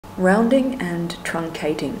rounding and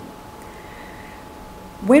truncating.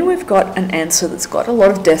 When we've got an answer that's got a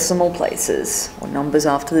lot of decimal places or numbers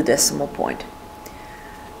after the decimal point,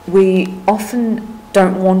 we often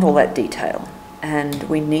don't want all that detail, and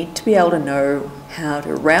we need to be able to know how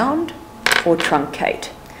to round or truncate.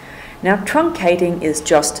 Now, truncating is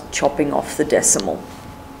just chopping off the decimal.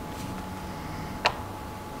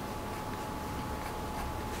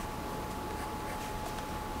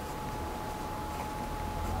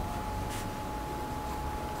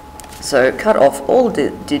 So cut off all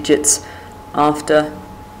digits after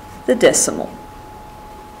the decimal.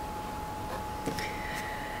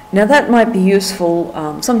 Now that might be useful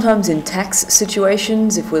sometimes in tax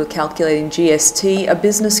situations. If we're calculating GST, a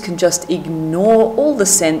business can just ignore all the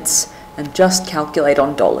cents and just calculate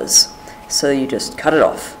on dollars. So you just cut it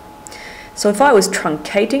off. So if I was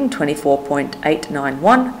truncating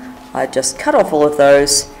 24.891, I'd just cut off all of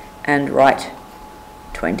those and write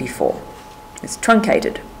 24. It's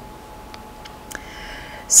truncated.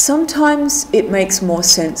 Sometimes it makes more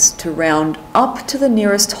sense to round up to the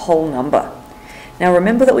nearest whole number. Now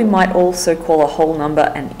remember that we might also call a whole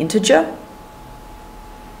number an integer.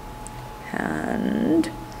 And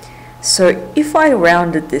so if I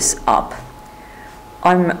rounded this up,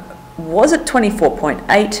 was at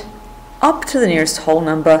 24.8, up to the nearest whole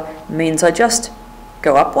number means I just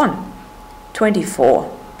go up one.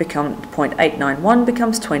 24 becomes 0.891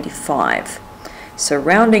 becomes 25. So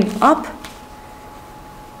rounding up,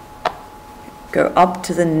 go up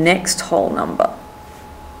to the next whole number.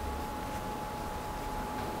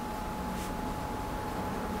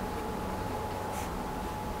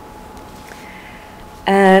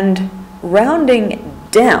 And rounding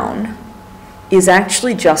down is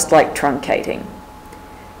actually just like truncating,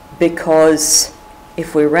 because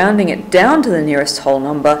if we're rounding it down to the nearest whole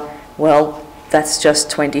number, well, that's just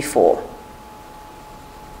 24.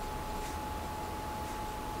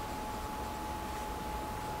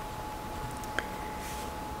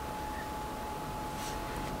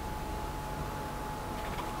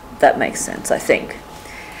 That makes sense, I think,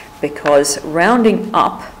 because rounding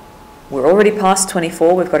up, we're already past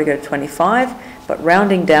 24, we've got to go to 25, but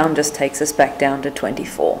rounding down just takes us back down to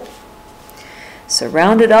 24. So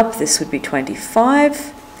rounded up, this would be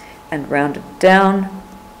 25, and rounded down,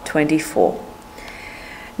 24.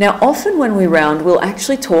 Now often when we round, we'll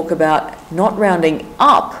actually talk about not rounding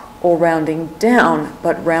up or rounding down,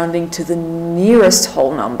 but rounding to the nearest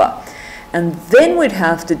whole number. And then we'd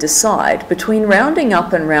have to decide between rounding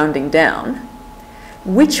up and rounding down,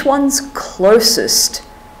 which one's closest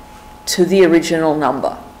to the original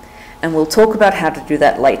number. And we'll talk about how to do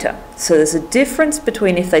that later. So there's a difference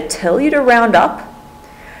between if they tell you to round up,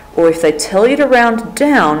 or if they tell you to round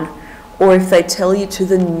down, or if they tell you to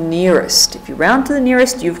the nearest. If you round to the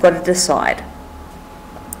nearest, you've got to decide.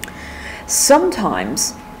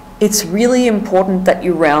 Sometimes it's really important that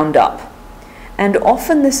you round up. And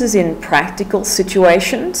often this is in practical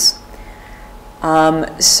situations.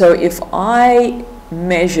 So if I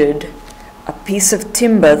measured a piece of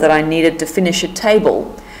timber that I needed to finish a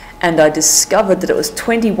table, and I discovered that it was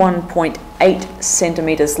 21.8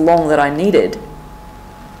 centimeters long that I needed,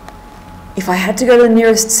 if I had to go to the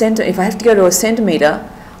nearest center, if I have to go to a centimeter,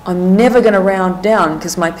 I'm never going to round down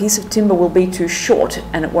because my piece of timber will be too short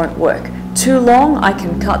and it won't work. Too long, I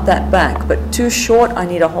can cut that back, but too short, I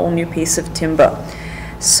need a whole new piece of timber.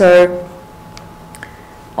 So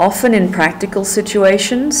often in practical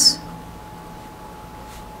situations,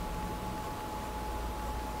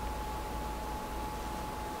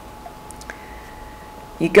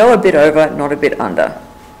 you go a bit over, not a bit under.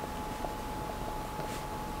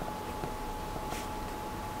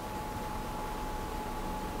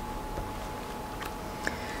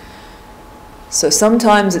 So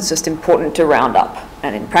sometimes it's just important to round up,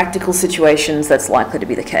 and in practical situations that's likely to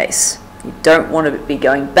be the case. You don't want to be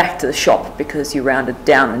going back to the shop because you rounded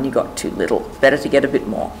down and you got too little. Better to get a bit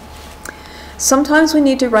more. Sometimes we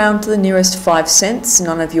need to round to the nearest 5 cents.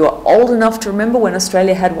 None of you are old enough to remember when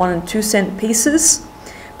Australia had 1 and 2 cent pieces,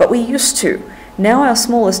 but we used to. Now our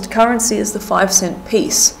smallest currency is the 5 cent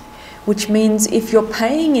piece, which means if you're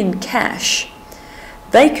paying in cash,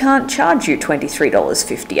 they can't charge you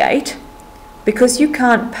 $23.58 because you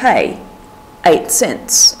can't pay 8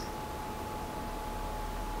 cents.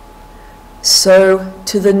 So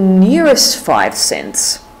to the nearest 5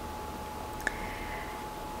 cents,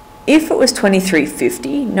 if it was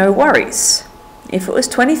 $23.50, no worries. If it was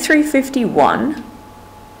 $23.51,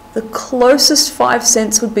 the closest 5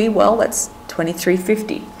 cents would be, well, that's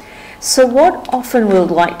 $23.50. So what often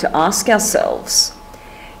we'd like to ask ourselves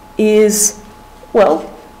is, well,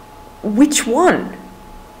 which one?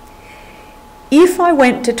 If I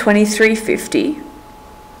went to 2350,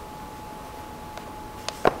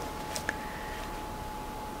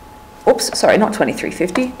 oops, sorry, not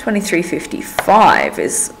 2350, 2355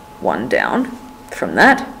 is one down from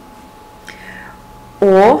that,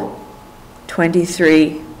 or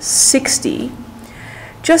 2360,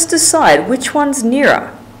 just decide which one's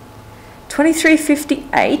nearer.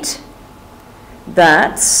 2358,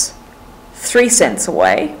 that's 3 cents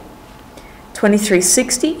away.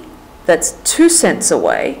 2360, that's 2 cents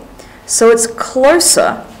away. So it's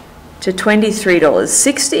closer to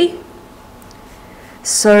 $23.60.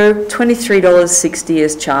 So $23.60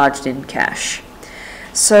 is charged in cash.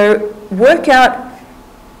 So work out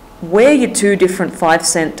where your two different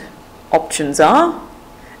 5-cent options are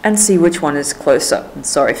and see which one is closer. And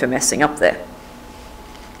sorry for messing up there.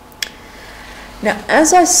 Now,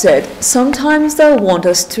 as I said, sometimes they'll want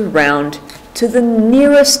us to round to the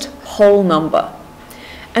nearest whole number.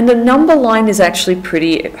 And a number line is actually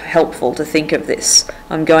pretty helpful to think of this.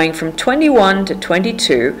 I'm going from 21 to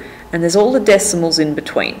 22, and there's all the decimals in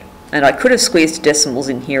between. And I could have squeezed decimals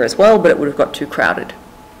in here as well, but it would have got too crowded.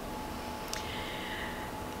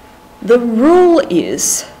 The rule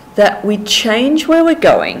is that we change where we're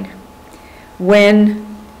going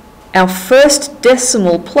when our first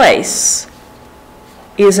decimal place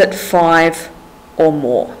is at 5 or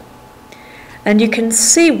more. And you can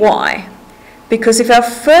see why. Because if our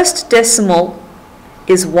first decimal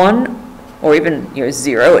is 1, or even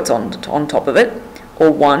 0, it's on top of it,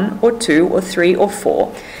 or 1 or 2 or 3 or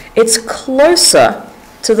 4, it's closer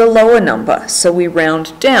to the lower number, so we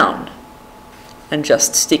round down and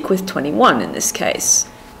just stick with 21 in this case.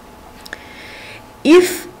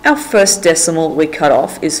 If our first decimal we cut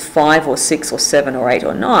off is 5 or 6 or 7 or 8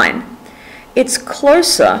 or 9, it's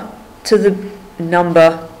closer to the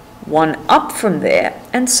number 1 up from there,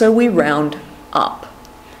 and so we round up.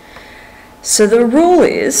 So the rule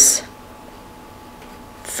is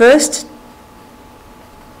first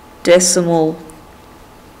decimal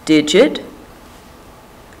digit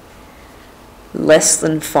less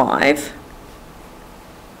than 5.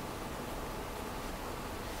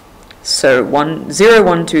 So 0,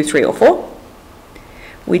 1, 2, 3 or 4.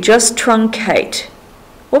 We just truncate.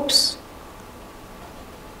 Whoops.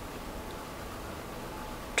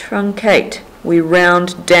 Truncate. We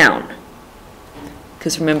round down.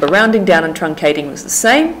 Because remember, rounding down and truncating was the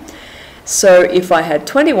same. So if I had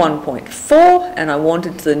 21.4 and I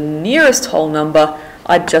wanted the nearest whole number,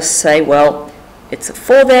 I'd just say, well, it's a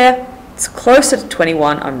 4 there, it's closer to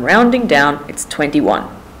 21, I'm rounding down, it's 21.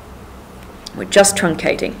 We're just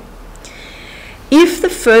truncating. If the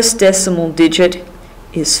first decimal digit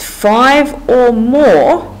is 5 or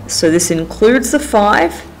more, so this includes the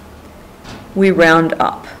 5, we round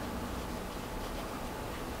up.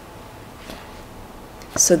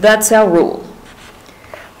 So that's our rule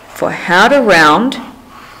for how to round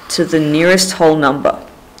to the nearest whole number.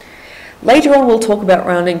 Later on we'll talk about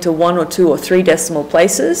rounding to 1 or 2 or 3 decimal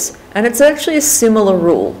places, and it's actually a similar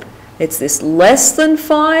rule. It's this less than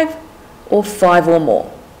 5 or 5 or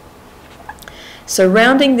more. So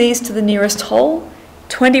rounding these to the nearest whole,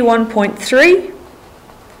 21.3.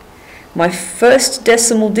 My first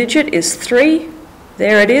decimal digit is 3.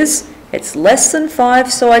 There it is. It's less than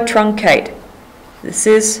 5, so I truncate. This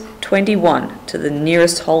is 21 to the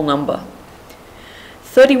nearest whole number.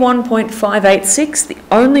 31.586, the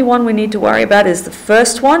only one we need to worry about is the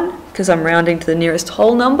first one, because I'm rounding to the nearest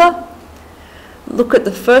whole number. Look at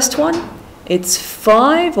the first one. It's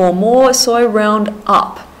 5 or more, so I round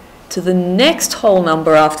up to the next whole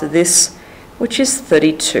number after this, which is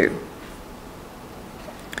 32.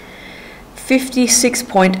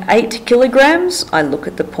 56.8 kilograms, I look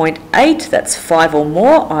at the 0.8, that's 5 or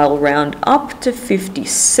more, I'll round up to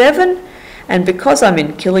 57, and because I'm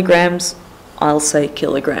in kilograms, I'll say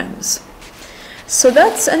kilograms. So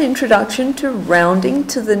that's an introduction to rounding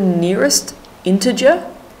to the nearest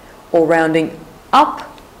integer, or rounding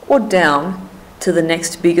up or down to the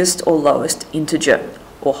next biggest or lowest integer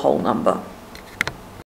or whole number.